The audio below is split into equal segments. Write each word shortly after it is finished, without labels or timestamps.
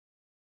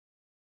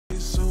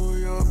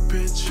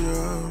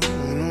picture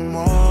in the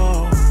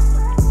mall.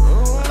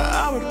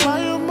 I would buy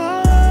them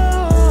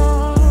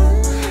all,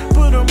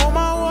 put them on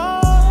my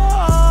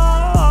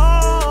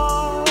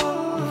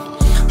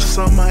wall.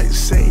 Some might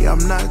say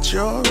I'm not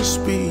your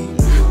speed,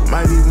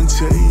 might even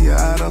tell you you're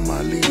out of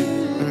my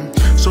league.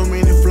 So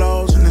many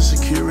flaws and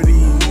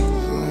insecurities,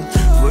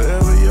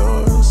 forever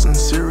yours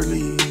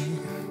sincerely.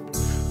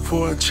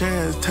 For a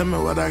chance, tell me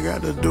what I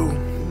gotta do,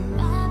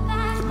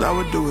 'cause I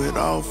would do it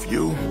all for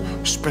you.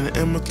 Spend it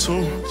in my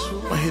tune,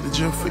 I hit the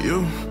gym for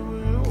you,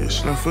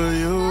 it's not for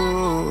you.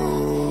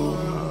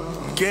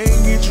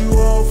 Can't get you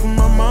off of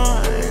my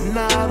mind,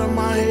 out of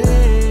my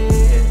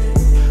head.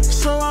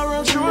 So I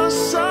wrote you a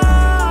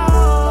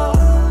song,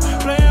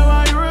 play it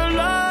while you're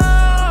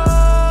alone.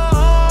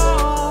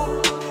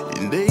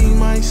 And they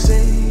might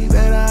say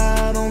that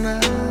I don't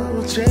have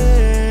a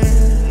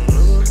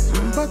chance,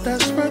 but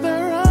that's further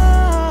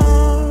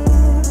on.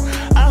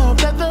 I hope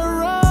that they're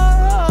wrong,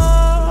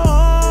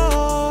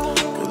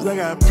 'cause I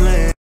got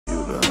plans for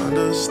you to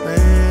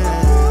understand.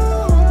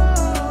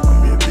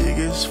 I'm your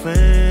biggest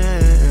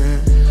fan,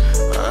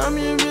 I'm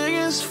your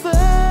biggest fan.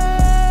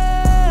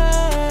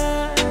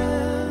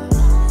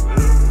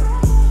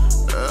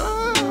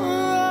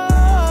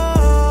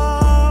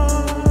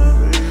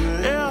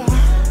 Yeah.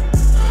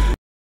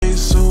 They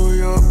saw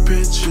your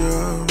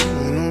picture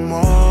in the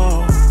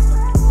mall.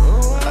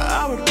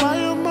 I would buy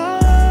them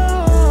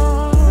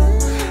all,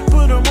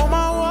 put them on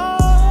my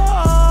wall.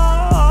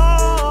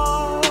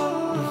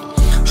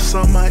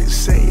 Some might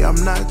say I'm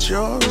not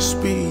your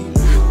speed,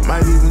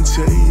 might even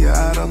tell you you're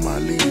out of my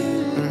league.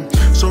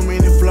 So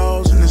many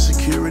flaws and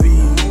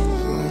insecurities,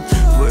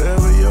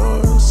 forever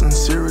yours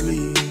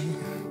sincerely.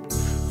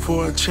 For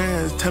a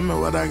chance, tell me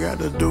what I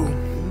gotta do,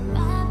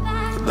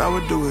 'cause I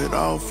would do it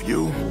all for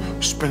you.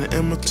 Spend it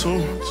in my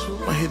tune,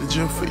 I hit the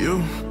gym for you,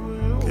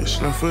 it's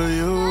not for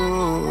you.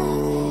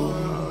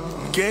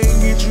 Can't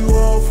get you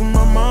off of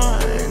my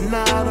mind,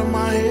 out of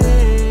my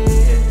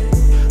head.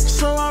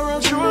 So I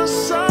wrote you a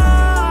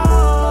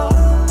song,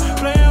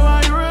 play it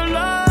while you're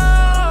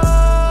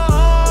alone.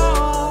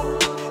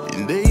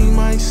 And they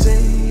might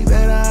say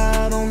that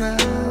I don't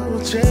have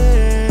a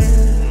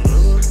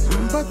chance,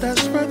 but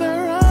that's further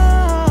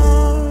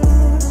on.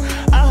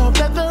 I hope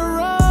that they're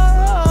wrong,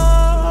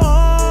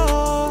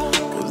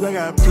 'cause I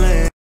got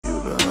plans for you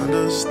to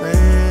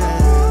understand.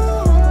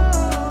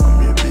 I'm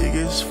your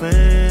biggest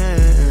fan.